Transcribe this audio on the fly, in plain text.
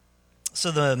So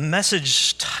the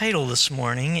message title this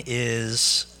morning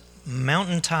is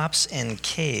Mountaintops and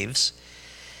Caves.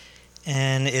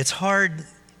 And it's hard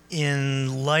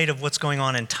in light of what's going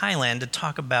on in Thailand to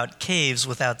talk about caves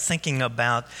without thinking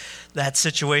about that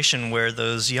situation where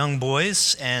those young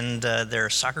boys and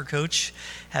their soccer coach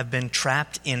have been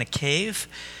trapped in a cave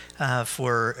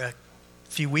for a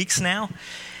few weeks now.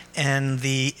 And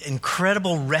the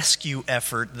incredible rescue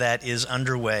effort that is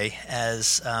underway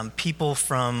as people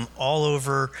from all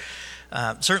over,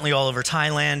 certainly all over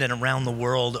Thailand and around the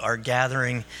world, are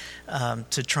gathering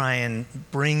to try and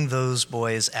bring those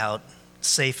boys out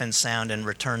safe and sound and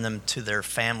return them to their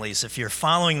families. If you're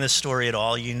following this story at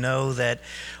all, you know that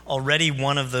already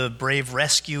one of the brave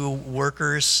rescue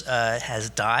workers has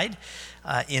died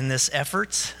in this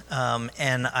effort.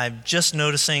 And I'm just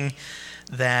noticing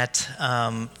that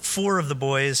 4 of the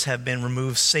boys have been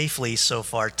removed safely so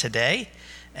far today,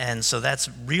 and so that's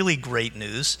really great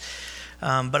news.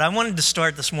 But I wanted to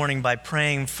start this morning by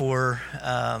praying for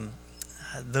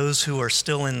those who are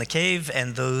still in the cave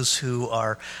and those who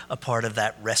are a part of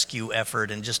that rescue effort,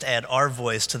 and just add our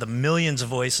voice to the millions of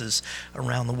voices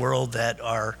around the world that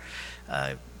are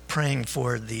praying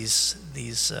for these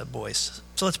boys.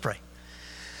 So let's pray.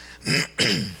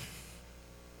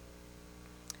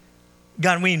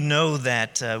 God, we know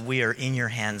that we are in your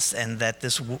hands, and that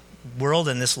this world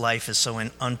and this life is so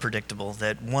unpredictable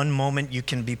that one moment you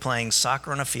can be playing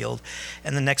soccer on a field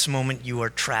and the next moment you are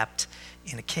trapped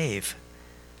in a cave.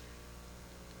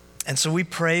 And so we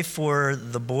pray for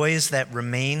the boys that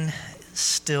remain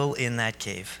still in that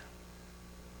cave.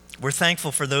 We're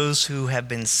thankful for those who have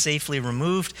been safely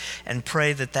removed and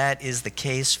pray that that is the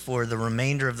case for the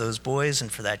remainder of those boys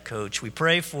and for that coach. We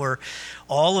pray for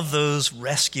all of those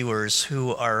rescuers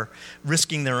who are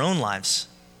risking their own lives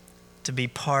to be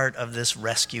part of this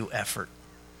rescue effort.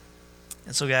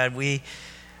 And so, God, we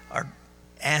are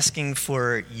asking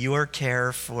for your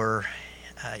care, for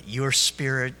your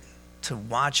Spirit to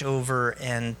watch over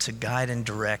and to guide and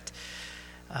direct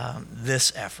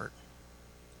this effort.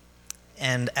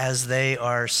 And as they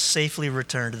are safely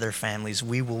returned to their families,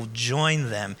 we will join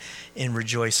them in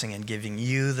rejoicing and giving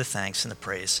you the thanks and the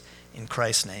praise in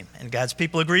Christ's name. And God's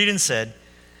people agreed and said,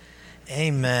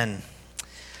 Amen.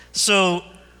 So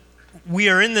we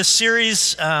are in this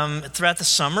series throughout the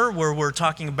summer where we're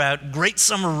talking about great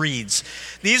summer reads.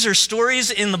 These are stories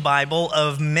in the Bible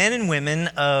of men and women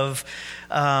of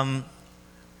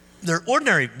they're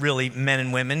ordinary, really, men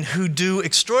and women who do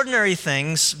extraordinary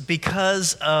things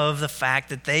because of the fact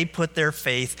that they put their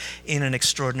faith in an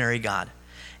extraordinary God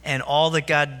and all that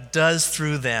God does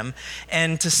through them,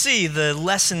 and to see the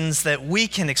lessons that we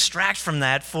can extract from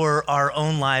that for our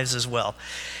own lives as well.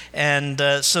 And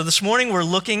so this morning we're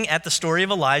looking at the story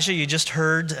of Elijah. You just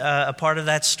heard a part of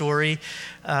that story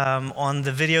on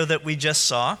the video that we just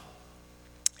saw.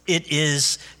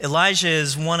 Elijah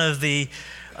is one of the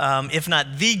if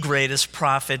not the greatest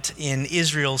prophet in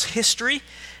Israel's history,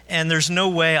 and there's no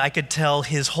way I could tell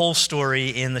his whole story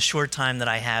in the short time that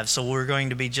I have, so we're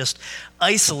going to be just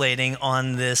isolating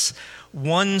on this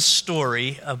one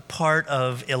story, a part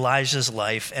of Elijah's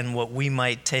life, and what we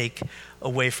might take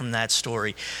away from that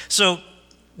story. So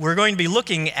we're going to be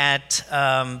looking at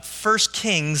 1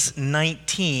 Kings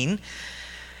 19,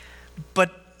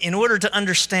 but in order to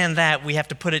understand that, we have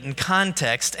to put it in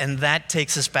context, and that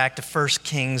takes us back to 1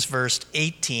 Kings verse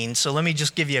 18. So let me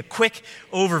just give you a quick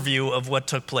overview of what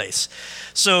took place.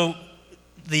 So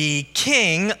the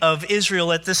king of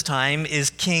Israel at this time is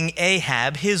King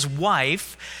Ahab. His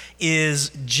wife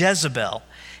is Jezebel.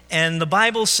 And the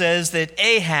Bible says that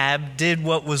Ahab did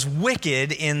what was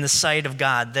wicked in the sight of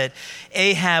God, that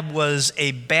Ahab was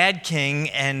a bad king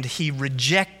and he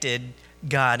rejected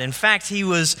God. In fact, he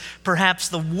was perhaps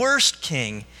the worst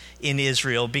king in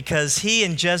Israel because he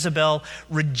and Jezebel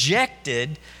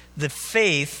rejected the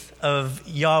faith of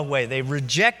Yahweh. They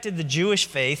rejected the Jewish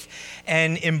faith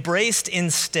and embraced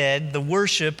instead the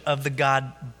worship of the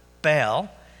god Baal,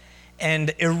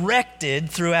 and erected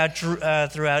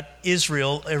throughout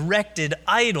Israel, erected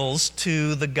idols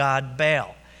to the god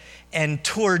Baal, and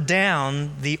tore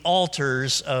down the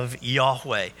altars of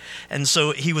Yahweh. And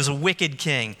so he was a wicked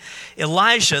king.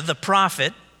 Elijah, the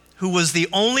prophet, who was the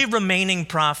only remaining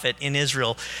prophet in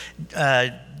Israel,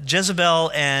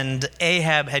 Jezebel and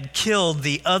Ahab had killed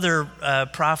the other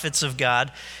prophets of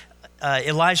God.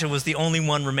 Elijah was the only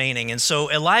one remaining. And so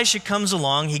Elijah comes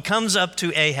along, he comes up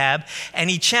to Ahab, and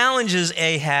he challenges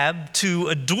Ahab to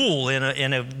a duel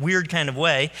in a weird kind of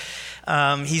way.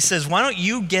 He says, why don't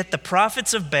you get the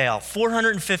prophets of Baal,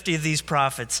 450 of these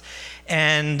prophets,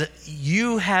 and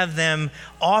you have them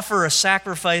offer a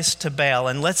sacrifice to Baal,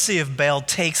 and let's see if Baal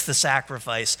takes the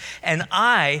sacrifice. And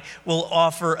I will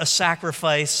offer a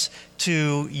sacrifice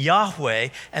to Yahweh,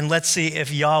 and let's see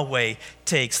if Yahweh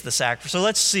takes the sacrifice. So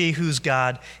let's see whose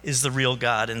God is the real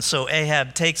God. And so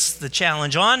Ahab takes the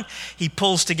challenge on. He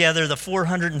pulls together the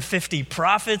 450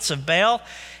 prophets of Baal,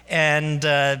 and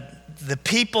the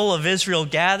people of Israel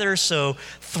gather. So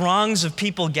throngs of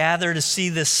people gather to see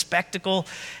this spectacle.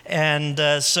 And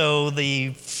so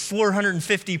the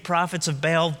 450 prophets of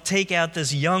Baal take out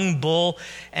this young bull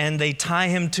and they tie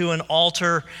him to an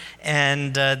altar,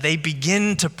 and they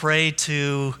begin to pray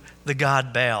to the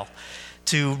god Baal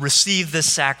to receive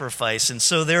this sacrifice. And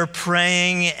so they're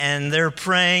praying and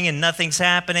nothing's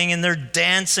happening, and they're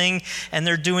dancing and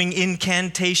they're doing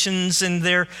incantations, and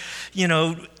they're,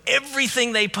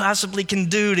 everything they possibly can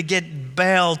do to get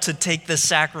Baal to take this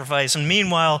sacrifice. And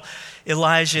meanwhile,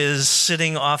 Elijah is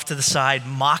sitting off to the side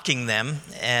mocking them.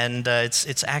 And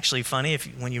it's actually funny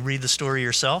when you read the story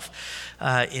yourself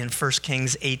in 1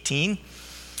 Kings 18.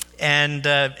 And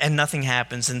nothing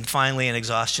happens. And finally, in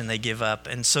exhaustion, they give up.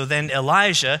 And so then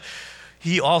Elijah,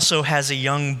 he also has a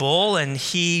young bull, and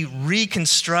he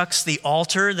reconstructs the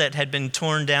altar that had been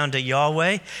torn down to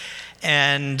Yahweh.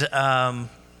 And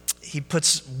he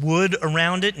puts wood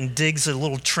around it and digs a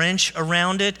little trench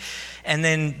around it, and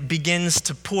then begins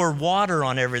to pour water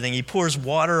on everything. He pours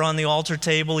water on the altar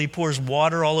table. He pours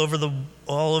water all over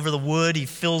the wood. He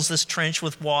fills this trench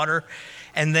with water,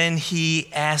 and then he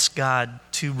asks God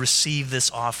to receive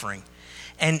this offering.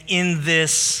 And in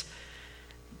this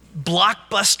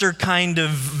blockbuster kind of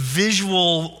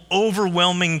visual,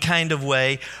 overwhelming kind of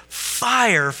way,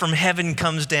 fire from heaven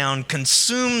comes down,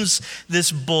 consumes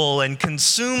this bull, and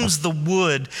consumes the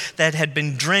wood that had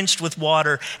been drenched with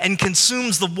water, and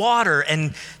consumes the water,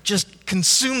 and just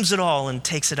consumes it all and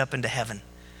takes it up into heaven.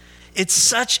 It's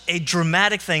such a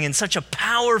dramatic thing and such a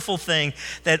powerful thing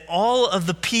that all of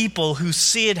the people who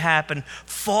see it happen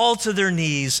fall to their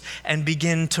knees and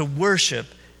begin to worship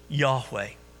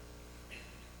Yahweh.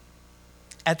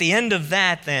 At the end of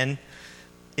that, then,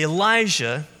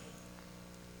 Elijah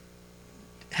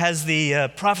has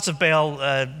the prophets of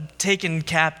Baal taken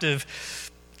captive,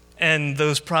 and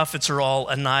those prophets are all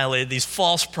annihilated. These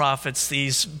false prophets,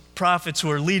 these prophets who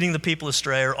are leading the people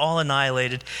astray, are all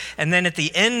annihilated. And then at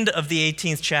the end of the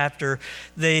 18th chapter,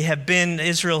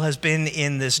 Israel has been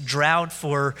in this drought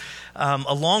for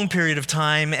a long period of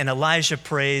time, and Elijah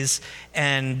prays,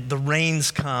 and the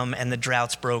rains come, and the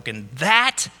drought's broken.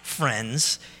 That,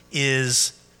 friends,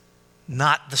 is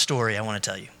not the story I want to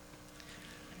tell you.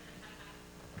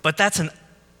 But that's an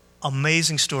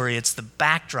amazing story. It's the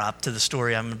backdrop to the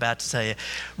story I'm about to tell you.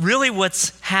 Really,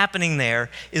 what's happening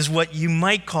there is what you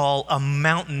might call a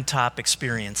mountaintop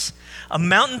experience. A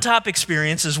mountaintop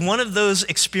experience is one of those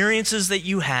experiences that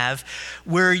you have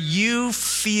where you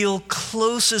feel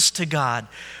closest to God,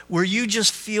 where you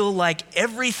just feel like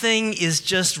everything is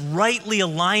just rightly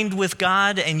aligned with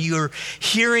God, and you're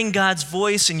hearing God's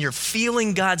voice and you're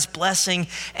feeling God's blessing,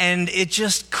 and it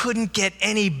just couldn't get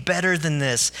any better than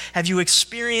this. Have you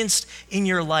experienced in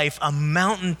your life a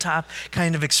mountaintop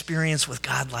kind of experience with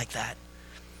God like that?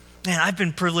 Man, I've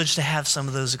been privileged to have some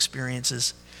of those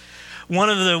experiences. One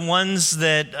of the ones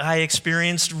that I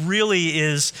experienced really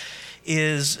is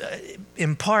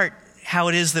in part how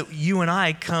it is that you and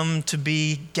I come to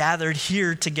be gathered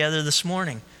here together this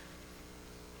morning.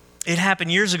 It happened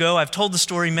years ago. I've told the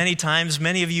story many times.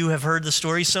 Many of you have heard the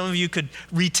story. Some of you could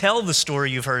retell the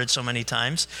story. You've heard it so many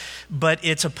times. But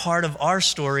it's a part of our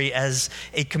story as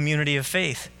a community of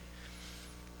faith.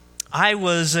 I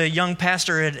was a young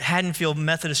pastor at Haddonfield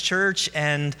Methodist Church,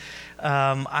 and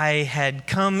I had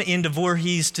come into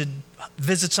Voorhees to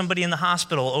visit somebody in the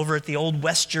hospital over at the old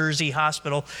West Jersey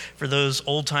Hospital, for those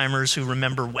old-timers who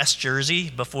remember West Jersey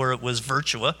before it was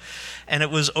Virtua. And it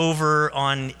was over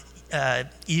on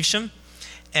Evesham.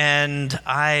 And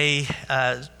I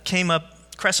came up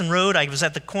Crescent Road. I was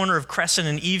at the corner of Crescent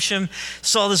and Evesham,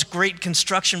 saw this great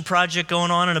construction project going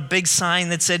on and a big sign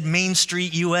that said Main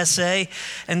Street USA.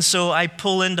 And so I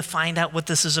pull in to find out what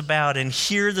this is about and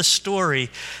hear the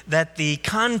story that the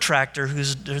contractor,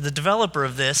 who's the developer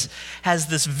of this, has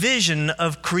this vision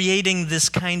of creating this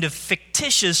kind of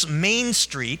fictitious Main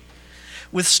Street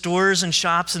with stores and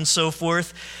shops and so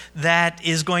forth that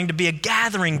is going to be a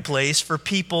gathering place for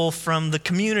people from the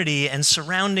community and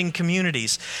surrounding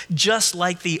communities, just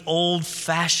like the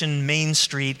old-fashioned Main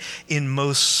Street in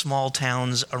most small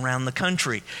towns around the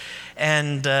country.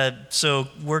 And so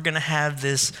we're going to have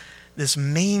this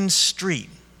Main Street.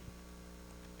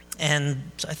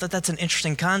 And so I thought that's an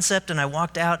interesting concept, and I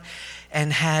walked out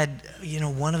and had,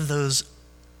 one of those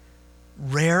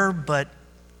rare but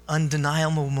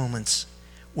undeniable moments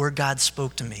where God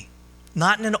spoke to me.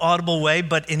 Not in an audible way,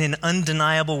 but in an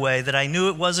undeniable way that I knew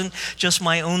it wasn't just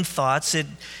my own thoughts.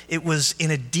 It was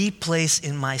in a deep place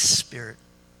in my spirit.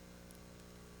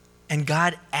 And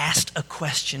God asked a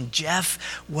question,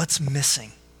 Jeff, what's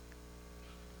missing?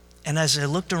 And as I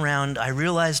looked around, I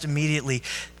realized immediately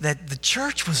that the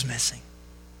church was missing.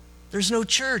 There's no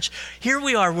church. Here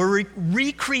we are, we're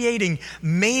recreating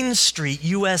Main Street,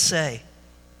 USA.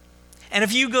 And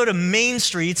if you go to main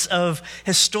streets of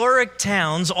historic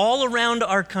towns all around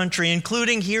our country,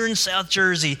 including here in South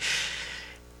Jersey,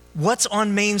 what's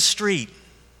on Main Street?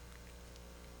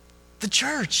 The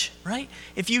church, right?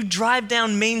 If you drive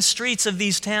down main streets of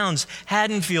these towns,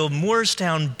 Haddonfield,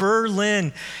 Moorestown,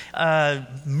 Berlin,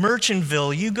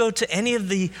 Merchantville, you go to any of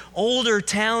the older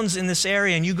towns in this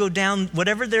area and you go down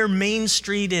whatever their main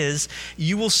street is,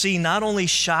 you will see not only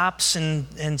shops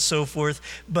and so forth,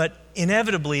 but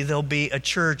inevitably there'll be a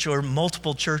church or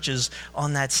multiple churches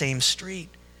on that same street.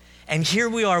 And here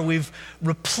we are, we've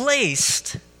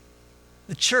replaced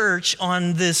the church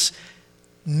on this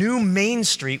new Main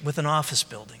Street with an office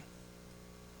building.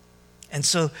 And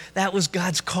so that was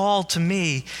God's call to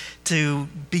me to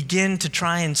begin to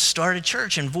try and start a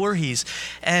church in Voorhees.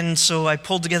 And so I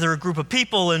pulled together a group of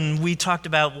people and we talked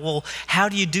about, well, how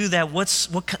do you do that? What's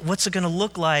it going to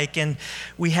look like? And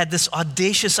we had this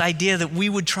audacious idea that we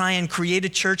would try and create a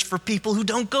church for people who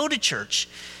don't go to church.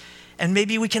 And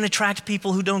maybe we can attract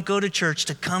people who don't go to church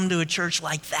to come to a church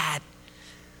like that.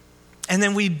 And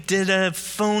then we did a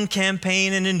phone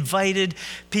campaign and invited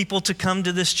people to come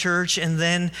to this church. And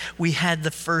then we had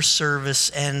the first service.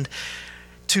 And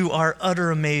to our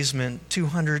utter amazement,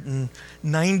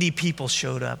 290 people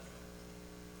showed up.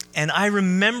 And I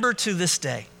remember to this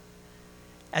day,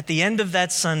 at the end of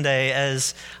that Sunday,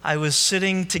 as I was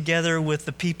sitting together with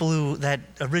the people that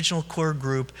original core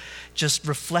group, just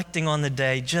reflecting on the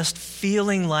day, just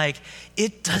feeling like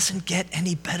it doesn't get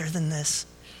any better than this.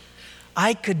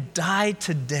 I could die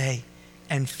today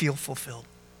and feel fulfilled.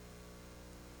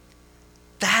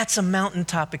 That's a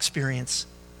mountaintop experience.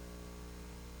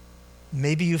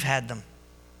 Maybe you've had them.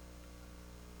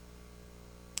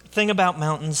 The thing about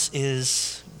mountains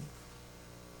is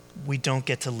we don't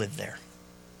get to live there.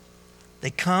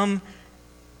 They come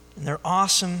and they're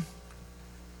awesome,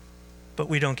 but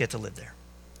we don't get to live there.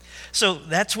 So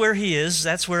that's where he is.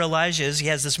 That's where Elijah is. He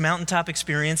has this mountaintop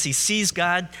experience. He sees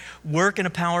God work in a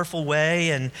powerful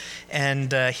way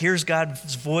and hears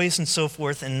God's voice and so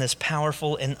forth in this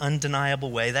powerful and undeniable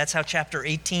way. That's how chapter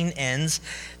 18 ends.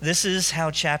 This is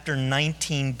how chapter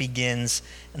 19 begins,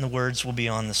 and the words will be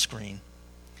on the screen.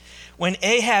 When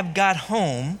Ahab got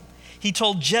home, he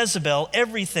told Jezebel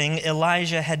everything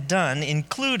Elijah had done,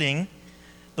 including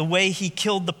the way he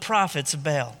killed the prophets of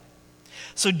Baal.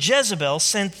 So Jezebel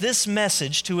sent this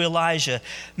message to Elijah,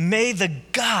 "May the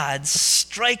gods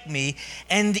strike me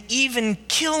and even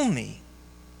kill me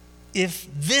if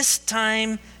this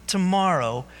time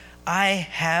tomorrow I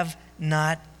have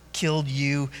not killed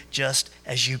you just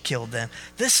as you killed them."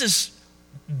 This is,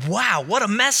 wow, what a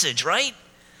message, right?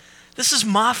 This is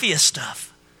mafia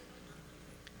stuff.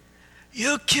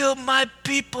 You killed my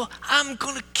people, I'm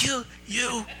going to kill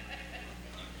you.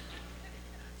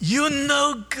 You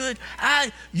no good.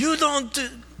 You don't do,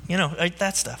 like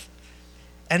that stuff.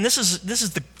 And this is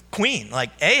the queen.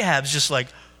 Like Ahab's just like,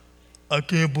 I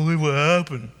can't believe what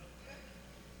happened.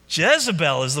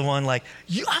 Jezebel is the one like,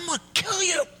 I'm gonna kill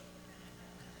you.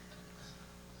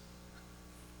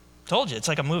 Told you, it's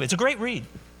like a movie. It's a great read.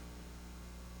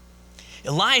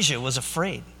 Elijah was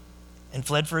afraid and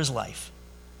fled for his life.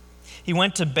 He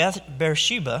went to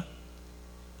Beersheba,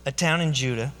 a town in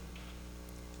Judah,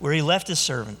 where he left his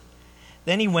servant.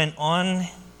 Then he went on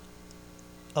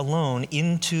alone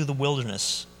into the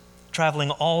wilderness,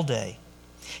 traveling all day.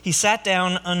 He sat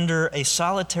down under a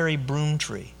solitary broom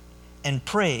tree and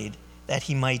prayed that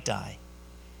he might die.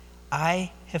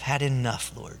 "I have had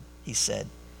enough, Lord," he said.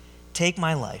 "Take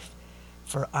my life,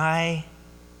 for I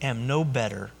am no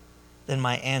better than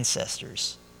my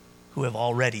ancestors who have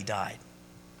already died."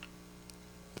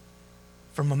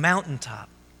 From a mountaintop,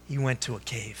 he went to a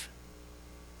cave.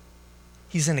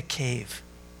 He's in a cave.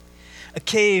 A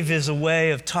cave is a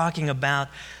way of talking about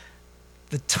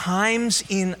the times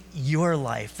in your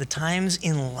life, the times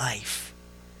in life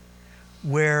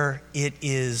where it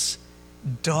is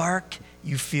dark,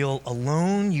 you feel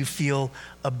alone, you feel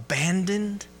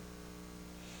abandoned,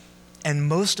 and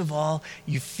most of all,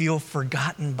 you feel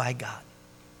forgotten by God.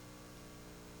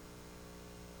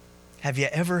 Have you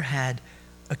ever had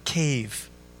a cave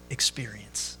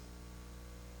experience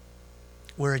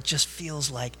where it just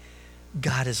feels like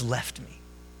God has left me.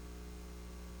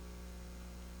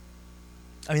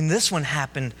 I mean, this one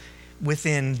happened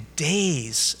within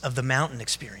days of the mountain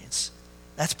experience.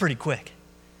 That's pretty quick.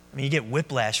 I mean, you get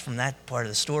whiplash from that part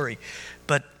of the story,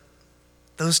 but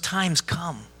those times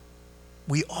come.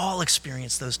 We all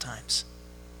experience those times.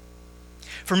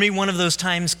 For me, one of those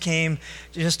times came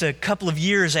just a couple of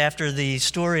years after the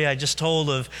story I just told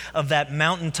of that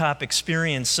mountaintop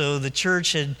experience. So the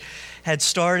church had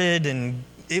started, and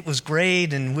it was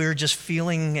great, and we were just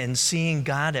feeling and seeing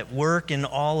God at work in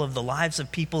all of the lives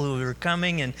of people who were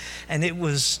coming, and it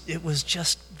was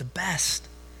just the best.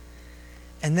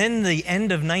 And then the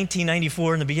end of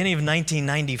 1994 and the beginning of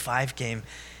 1995 came,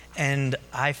 and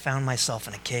I found myself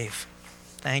in a cave.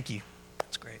 Thank you.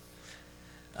 That's great.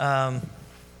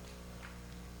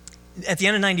 At the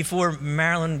end of 94,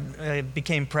 Marilyn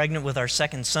became pregnant with our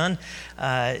second son,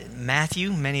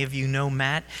 Matthew. Many of you know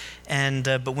Matt.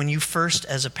 But when you first,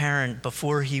 as a parent,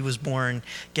 before he was born,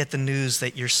 get the news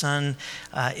that your son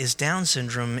is Down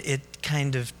syndrome, it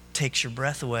kind of takes your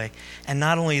breath away. And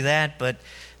not only that, but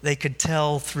they could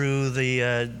tell through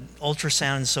the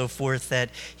ultrasound and so forth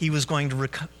that he was going to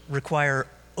require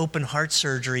open heart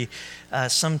surgery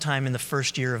sometime in the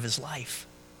first year of his life.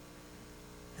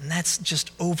 And that's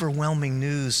just overwhelming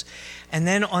news. And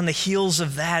then on the heels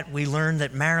of that, we learned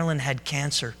that Marilyn had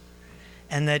cancer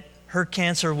and that her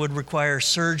cancer would require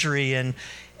surgery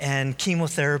and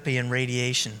chemotherapy and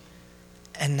radiation.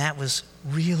 And that was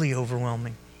really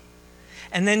overwhelming.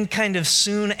 And then kind of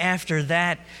soon after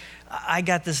that, I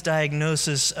got this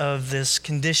diagnosis of this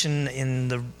condition in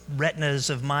the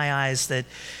retinas of my eyes that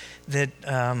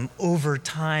over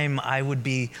time I would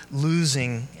be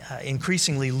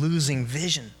increasingly losing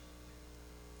vision.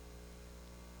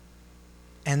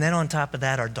 And then on top of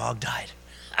that, our dog died.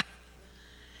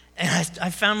 And I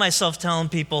found myself telling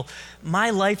people, my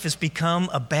life has become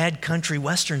a bad country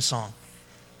western song,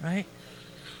 right?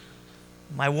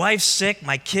 My wife's sick,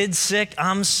 my kid's sick,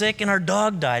 I'm sick, and our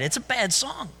dog died. It's a bad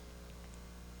song.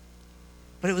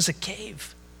 But it was a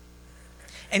cave.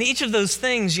 And each of those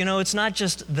things, it's not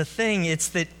just the thing, it's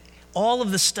that all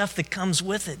of the stuff that comes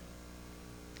with it.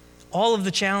 All of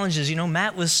the challenges.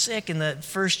 Matt was sick in the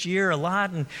first year a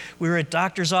lot, and we were at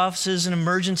doctor's offices and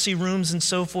emergency rooms and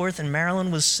so forth, and Marilyn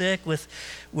was sick with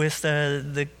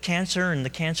the cancer and the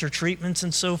cancer treatments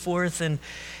and so forth,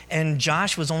 and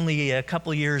Josh was only a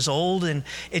couple years old, and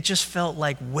it just felt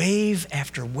like wave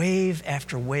after wave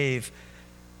after wave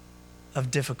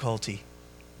of difficulty.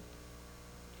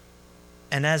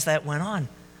 And as that went on,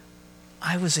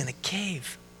 I was in a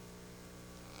cave.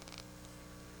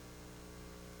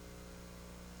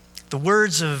 The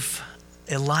words of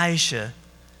Elijah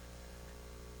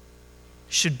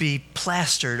should be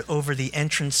plastered over the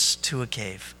entrance to a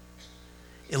cave.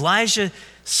 Elijah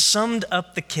summed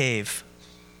up the cave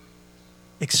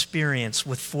experience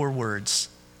with 4 words: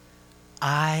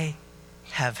 I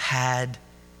have had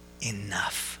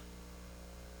enough.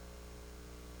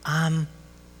 I'm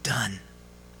done.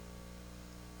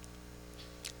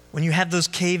 When you have those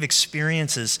cave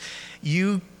experiences,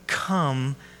 you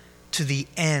come to the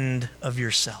end of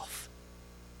yourself.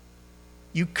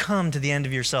 You come to the end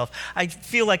of yourself. I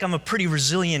feel like I'm a pretty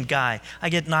resilient guy. I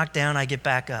get knocked down, I get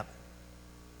back up.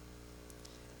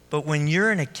 But when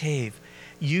you're in a cave,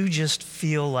 you just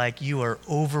feel like you are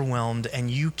overwhelmed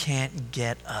and you can't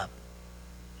get up.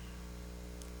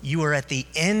 You are at the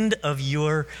end of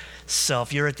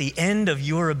yourself. You're at the end of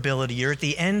your ability. You're at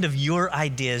the end of your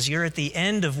ideas. You're at the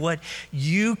end of what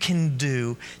you can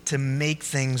do to make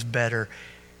things better.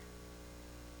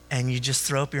 And you just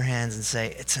throw up your hands and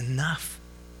say, it's enough.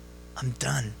 I'm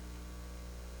done.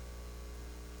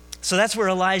 So that's where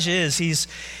Elijah is.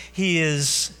 He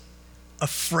is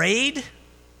afraid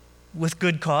with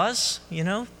good cause,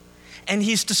 and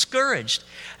he's discouraged.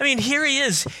 I mean, here he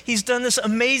is. He's done this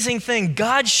amazing thing.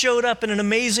 God showed up in an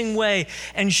amazing way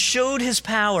and showed his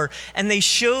power, and they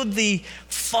showed the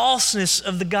falseness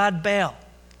of the god Baal.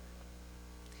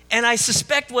 And I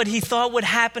suspect what he thought would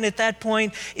happen at that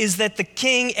point is that the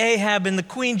king Ahab and the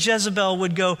queen Jezebel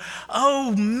would go,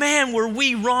 oh man, were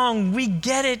we wrong? We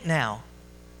get it now.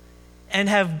 And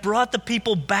have brought the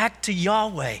people back to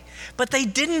Yahweh. But they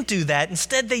didn't do that.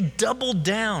 Instead, they doubled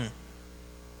down.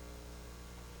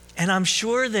 And I'm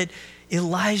sure that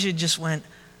Elijah just went,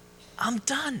 I'm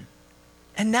done.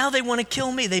 And now they want to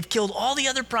kill me. They've killed all the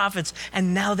other prophets,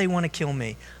 and now they want to kill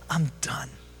me. I'm done.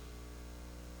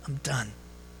 I'm done.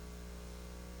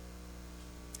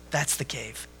 That's the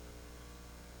cave.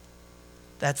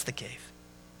 That's the cave.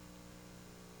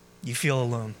 You feel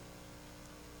alone,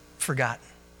 forgotten.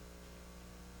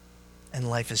 and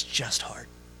life is just hard.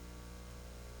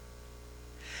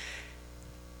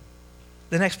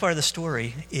 The next part of the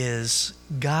story is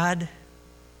God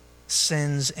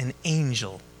sends an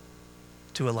angel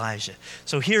to Elijah.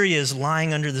 So here he is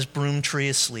lying under this broom tree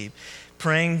asleep,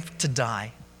 praying to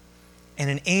die. And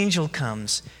an angel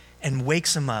comes and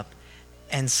wakes him up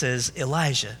and says,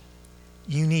 Elijah,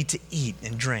 you need to eat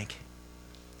and drink.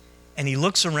 And he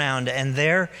looks around, and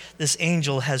there this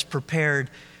angel has prepared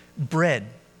bread.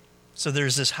 So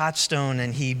there's this hot stone,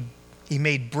 and he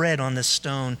made bread on this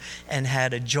stone and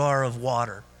had a jar of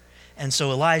water. And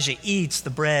so Elijah eats the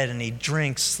bread and he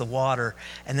drinks the water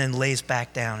and then lays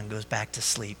back down and goes back to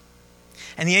sleep.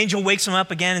 And the angel wakes him up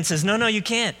again and says, no, you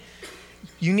can't.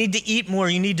 You need to eat more.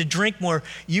 You need to drink more.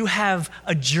 You have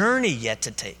a journey yet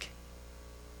to take.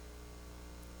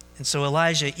 And so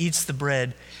Elijah eats the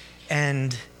bread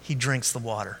and he drinks the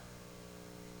water.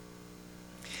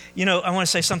 You know, I want to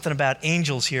say something about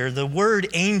angels here. The word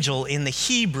angel in the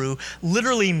Hebrew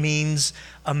literally means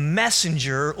a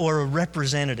messenger or a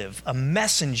representative. A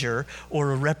messenger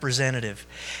or a representative.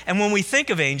 And when we think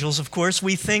of angels, of course,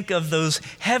 we think of those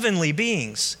heavenly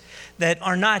beings that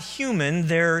are not human.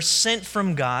 They're sent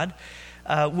from God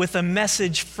with a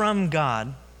message from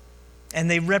God.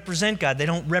 And they represent God. They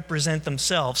don't represent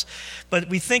themselves. But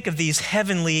we think of these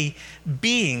heavenly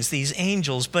beings, these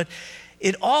angels. But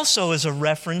it also is a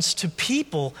reference to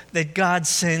people that God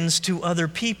sends to other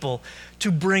people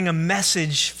to bring a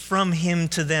message from him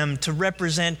to them, to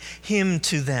represent him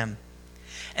to them.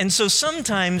 And so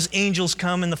sometimes angels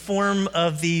come in the form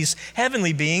of these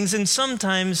heavenly beings, and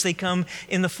sometimes they come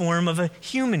in the form of a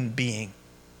human being.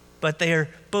 But they are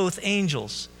both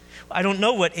angels. I don't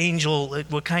know what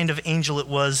kind of angel it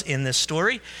was in this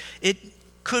story. It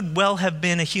could well have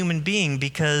been a human being,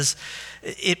 because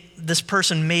this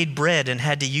person made bread and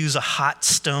had to use a hot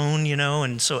stone,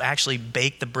 and so actually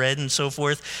bake the bread and so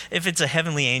forth. If it's a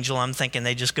heavenly angel, I'm thinking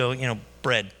they just go,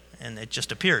 bread, and it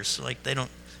just appears. Like they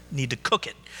don't need to cook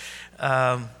it.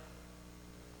 But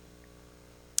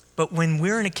when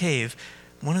we're in a cave,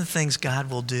 one of the things God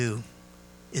will do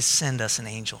is send us an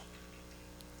angel.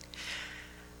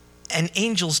 And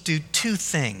angels do two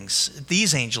things.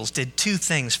 These angels did two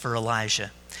things for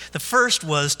Elijah. The first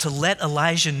was to let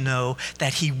Elijah know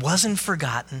that he wasn't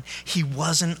forgotten. He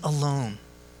wasn't alone,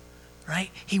 right?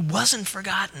 He wasn't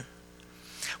forgotten.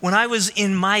 When I was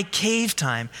in my cave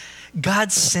time,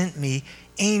 God sent me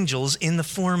angels in the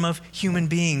form of human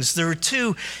beings. There were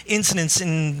two incidents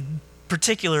in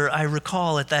particular I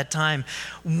recall at that time.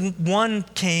 One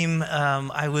came,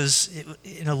 I was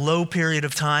in a low period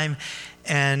of time,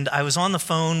 and I was on the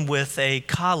phone with a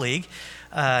colleague.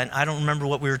 I don't remember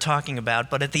what we were talking about,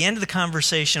 but at the end of the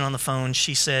conversation on the phone,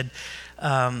 she said,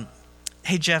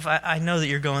 hey, Jeff, I know that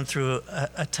you're going through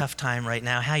a tough time right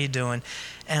now. How you doing?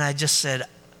 And I just said,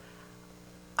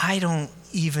 I don't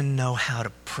even know how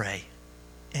to pray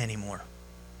anymore.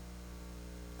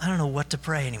 I don't know what to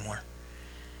pray anymore.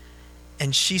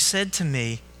 And she said to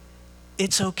me,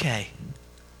 it's okay.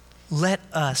 Let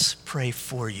us pray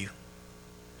for you.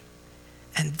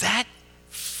 And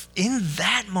in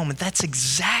that moment, that's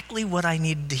exactly what I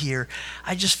needed to hear.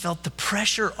 I just felt the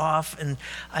pressure off, and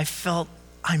I felt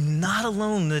I'm not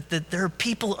alone, that there are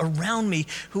people around me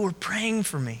who are praying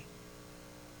for me.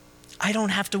 I don't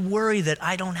have to worry that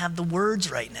I don't have the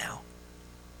words right now.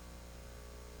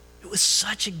 It was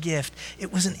such a gift.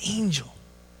 It was an angel.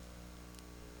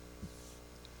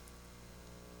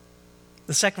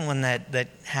 The second one that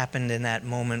happened in that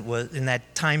moment was, in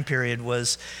that time period,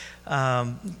 was,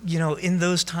 in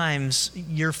those times,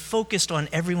 you're focused on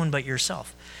everyone but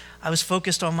yourself. I was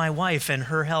focused on my wife and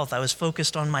her health. I was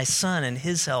focused on my son and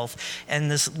his health and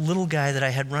this little guy that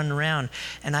I had run around,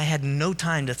 and I had no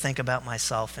time to think about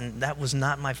myself, and that was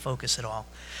not my focus at all.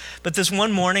 But this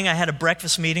one morning, I had a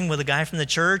breakfast meeting with a guy from the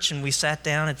church, and we sat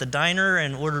down at the diner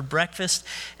and ordered breakfast,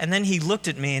 and then he looked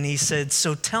at me and he said,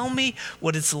 so tell me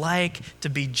what it's like to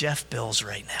be Jeff Bills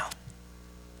right now.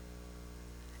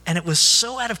 And it was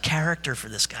so out of character for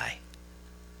this guy.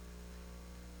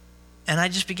 And I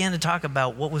just began to talk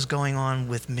about what was going on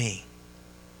with me.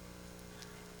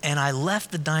 And I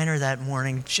left the diner that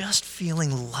morning just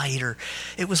feeling lighter.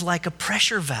 It was like a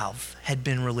pressure valve had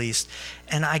been released.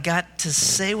 And I got to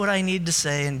say what I needed to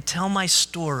say and tell my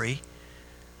story,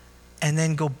 and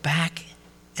then go back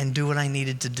and do what I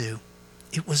needed to do.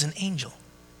 It was an angel.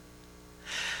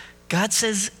 God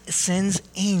sends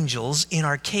angels in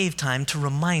our cave time to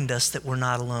remind us that we're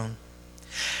not alone.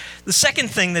 The second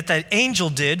thing that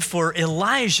angel did for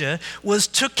Elijah was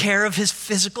took care of his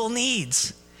physical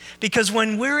needs. Because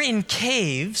when we're in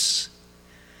caves,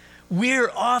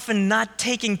 we're often not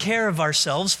taking care of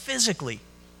ourselves physically.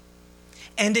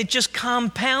 And it just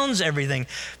compounds everything.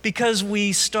 Because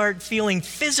we start feeling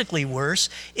physically worse,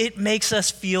 it makes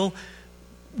us feel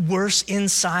worse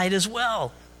inside as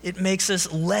well. It makes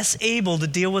us less able to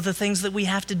deal with the things that we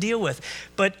have to deal with.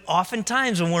 But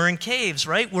oftentimes when we're in caves,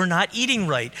 right, we're not eating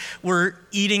right. We're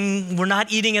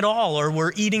not eating at all, or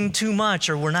we're eating too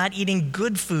much, or we're not eating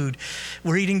good food.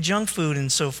 We're eating junk food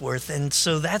and so forth. And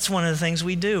so that's one of the things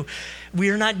we do.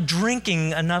 We are not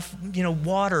drinking enough,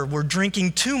 water. We're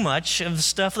drinking too much of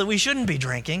stuff that we shouldn't be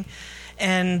drinking.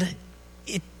 And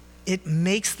it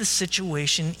makes the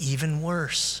situation even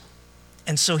worse.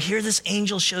 And so here this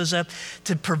angel shows up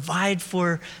to provide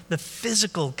for the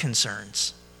physical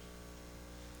concerns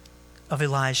of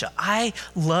Elijah. I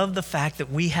love the fact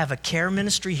that we have a care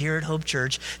ministry here at Hope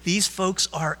Church. These folks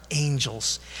are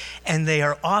angels, and they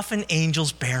are often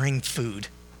angels bearing food,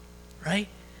 right?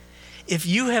 If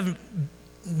you have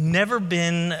never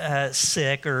been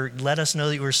sick or let us know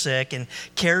that you were sick and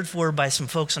cared for by some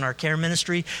folks in our care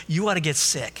ministry, you ought to get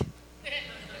sick.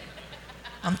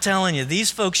 I'm telling you, these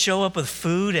folks show up with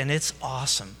food, and it's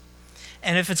awesome.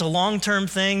 And if it's a long-term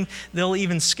thing, they'll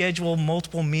even schedule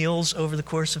multiple meals over the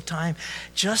course of time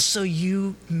just so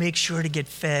you make sure to get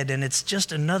fed. And it's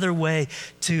just another way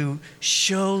to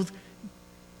show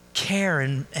care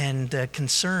and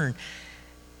concern,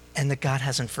 and that God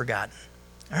hasn't forgotten.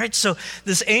 All right, so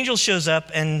this angel shows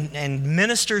up and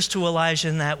ministers to Elijah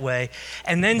in that way,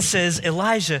 and then says,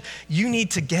 Elijah, you need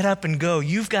to get up and go.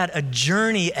 You've got a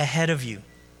journey ahead of you.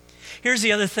 Here's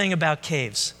the other thing about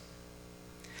caves.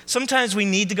 Sometimes we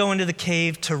need to go into the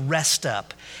cave to rest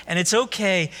up. And it's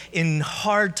okay in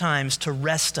hard times to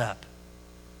rest up.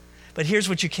 But here's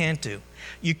what you can't do.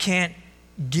 You can't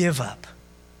give up.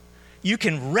 You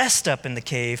can rest up in the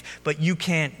cave, but you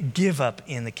can't give up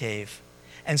in the cave.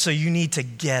 And so you need to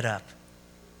get up.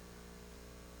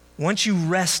 Once you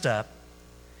rest up,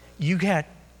 you can't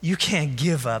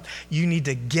give up. You need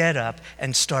to get up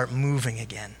and start moving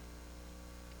again.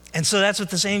 And so that's what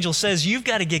this angel says. You've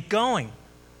got to get going.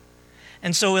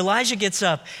 And so Elijah gets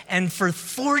up, and for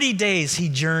 40 days he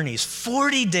journeys.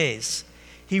 40 days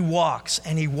he walks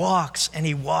and he walks and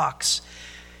he walks,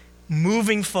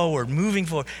 moving forward.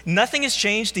 Nothing has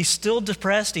changed. He's still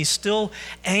depressed. He's still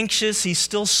anxious. He's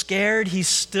still scared. He's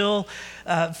still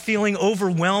feeling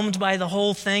overwhelmed by the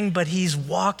whole thing, but he's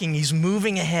walking. He's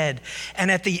moving ahead. And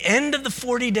at the end of the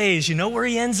 40 days, you know where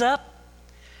he ends up?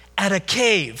 At a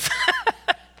cave.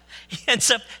 He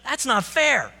ends up, that's not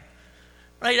fair,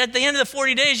 right? At the end of the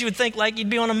 40 days, you would think like you'd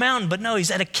be on a mountain, but no, he's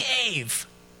at a cave.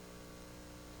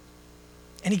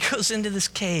 And he goes into this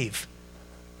cave.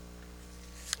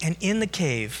 And in the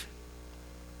cave,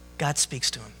 God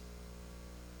speaks to him.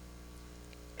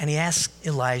 And he asks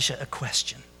Elijah a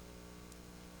question.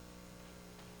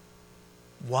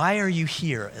 Why are you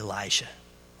here, Elijah?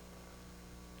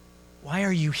 Why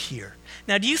are you here?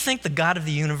 Now, do you think the God of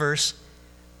the universe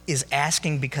is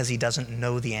asking because he doesn't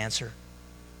know the answer?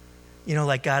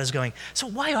 Like God is going, so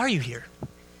why are you here?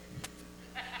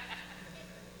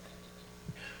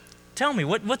 Tell me,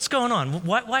 what's going on?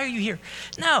 Why are you here?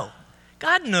 No,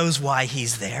 God knows why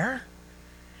he's there.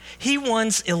 He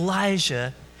wants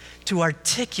Elijah to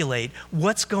articulate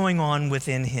what's going on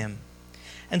within him.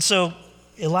 And so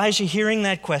Elijah, hearing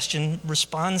that question,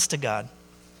 responds to God.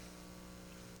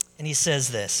 And he says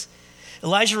this.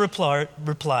 Elijah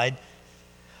replied,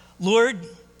 Lord,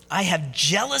 I have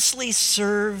jealously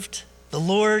served the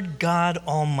Lord God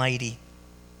Almighty.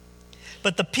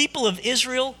 But the people of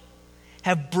Israel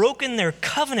have broken their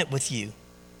covenant with you.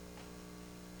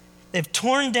 They've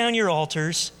torn down your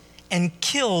altars and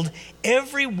killed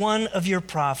every one of your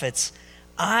prophets.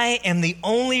 I am the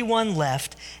only one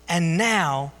left, and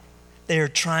now they are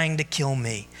trying to kill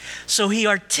me. So he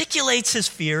articulates his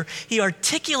fear. He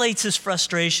articulates his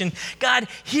frustration. God,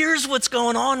 here's what's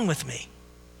going on with me.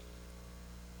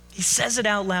 He says it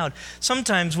out loud.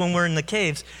 Sometimes when we're in the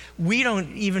caves, we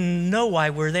don't even know why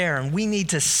we're there, and we need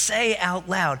to say out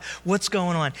loud what's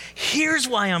going on. Here's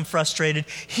why I'm frustrated.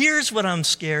 Here's what I'm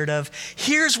scared of.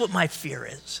 Here's what my fear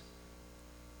is.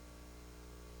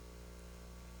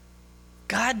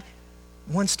 God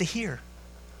wants to hear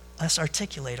us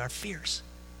articulate our fears.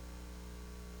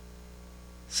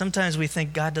 Sometimes we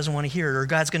think God doesn't want to hear it, or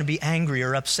God's going to be angry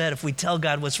or upset if we tell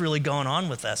God what's really going on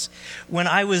with us. When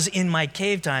I was in my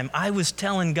cave time, I was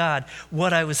telling God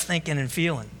what I was thinking and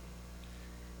feeling.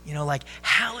 Like,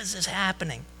 how is this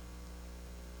happening?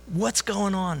 What's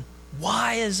going on?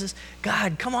 Why is this?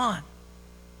 God, come on.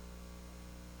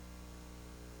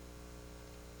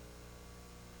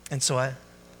 And so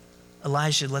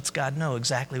Elijah lets God know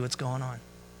exactly what's going on.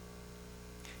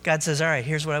 God says, all right,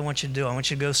 here's what I want you to do. I want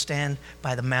you to go stand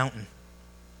by the mountain.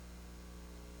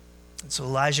 And so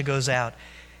Elijah goes out,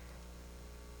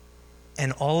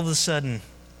 and all of a sudden,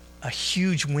 a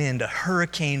huge wind, a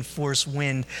hurricane force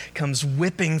wind, comes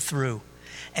whipping through.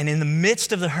 And in the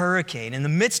midst of the hurricane, in the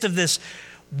midst of this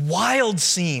wild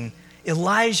scene,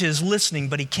 Elijah is listening,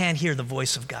 but he can't hear the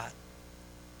voice of God.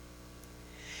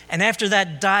 And after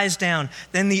that dies down,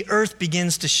 then the earth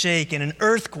begins to shake in an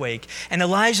earthquake. And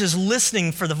Elijah's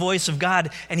listening for the voice of God,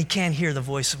 and he can't hear the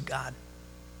voice of God.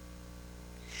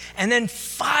 And then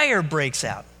fire breaks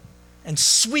out and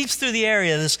sweeps through the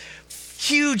area, this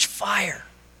huge fire.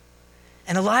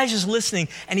 And Elijah's listening,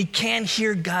 and he can't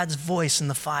hear God's voice in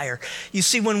the fire. You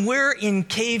see, when we're in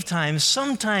cave times,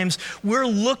 sometimes we're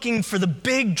looking for the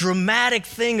big dramatic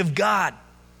thing of God.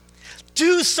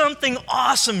 Do something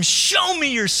awesome. Show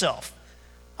me yourself.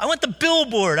 I want the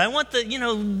billboard. I want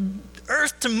the,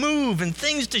 earth to move and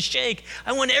things to shake.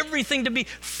 I want everything to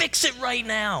fix it right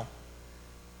now.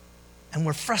 And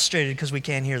we're frustrated because we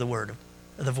can't hear the word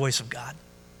or the voice of God.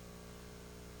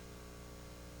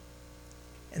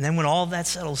 And then when all that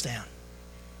settles down,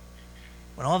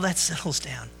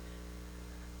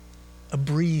 a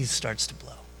breeze starts to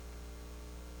blow.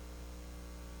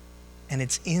 And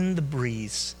it's in the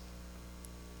breeze,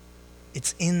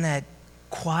 it's in that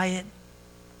quiet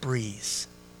breeze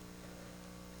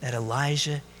that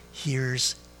Elijah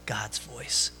hears God's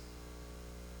voice.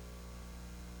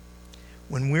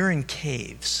 When we're in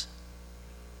caves,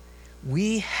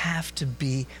 we have to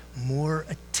be more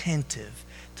attentive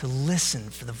to listen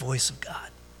for the voice of God.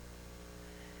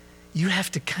 You have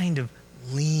to kind of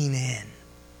lean in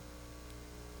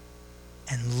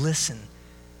and listen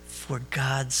for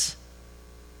God's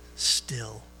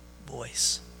still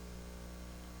voice.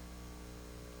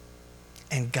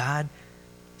 And God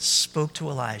spoke to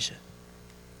Elijah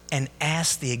and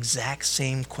asked the exact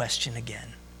same question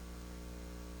again.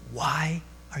 Why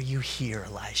are you here,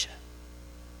 Elijah?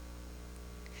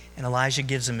 And Elijah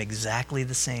gives him exactly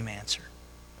the same answer.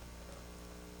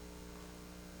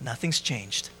 Nothing's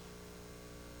changed.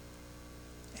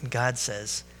 And God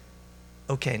says,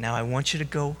 okay, now I want you to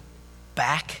go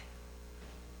back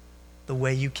the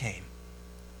way you came.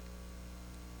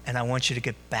 And I want you to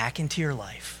get back into your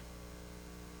life.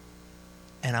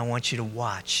 And I want you to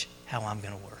watch how I'm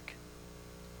going to work.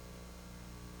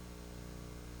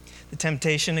 The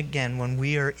temptation, again, when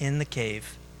we are in the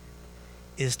cave,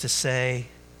 is to say,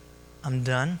 I'm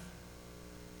done,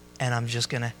 and I'm just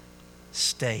going to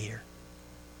stay here.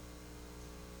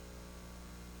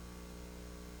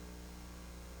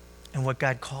 And what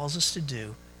God calls us to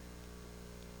do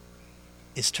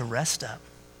is to rest up,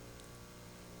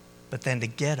 but then to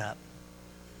get up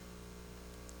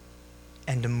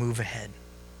and to move ahead.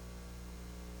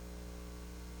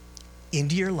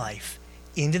 Into your life,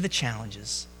 into the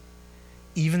challenges,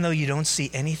 even though you don't see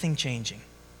anything changing.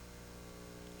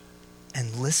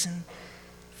 And listen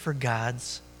for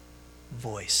God's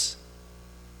voice.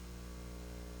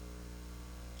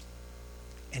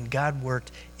 And God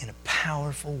worked in a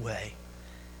powerful way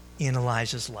in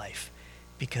Elijah's life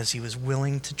because he was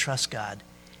willing to trust God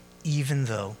even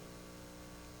though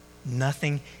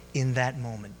nothing in that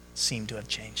moment seemed to have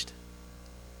changed.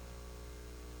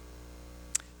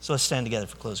 So let's stand together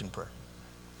for closing prayer.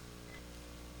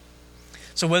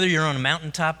 So whether you're on a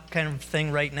mountaintop kind of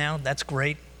thing right now, that's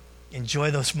great.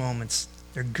 Enjoy those moments.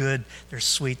 They're good, they're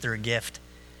sweet, they're a gift.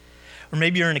 Or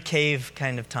maybe you're in a cave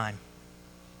kind of time.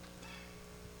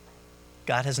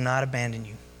 God has not abandoned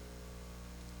you.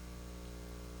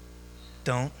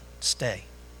 Don't stay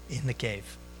in the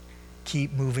cave.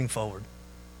 Keep moving forward.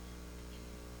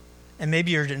 And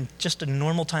maybe you're in just a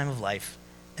normal time of life,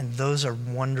 and those are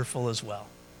wonderful as well.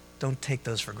 Don't take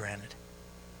those for granted.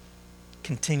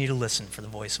 Continue to listen for the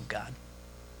voice of God.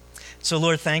 So,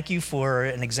 Lord, thank you for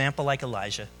an example like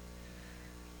Elijah,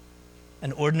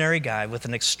 an ordinary guy with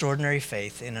an extraordinary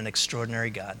faith in an extraordinary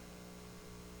God,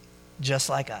 just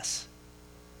like us,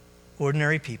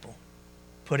 ordinary people,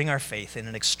 putting our faith in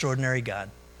an extraordinary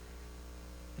God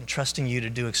and trusting you to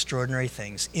do extraordinary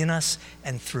things in us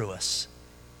and through us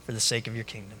for the sake of your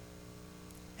kingdom.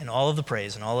 And all of the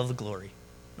praise and all of the glory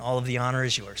and all of the honor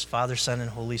is yours, Father, Son, and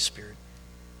Holy Spirit.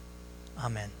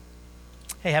 Amen.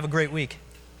 Hey, have a great week.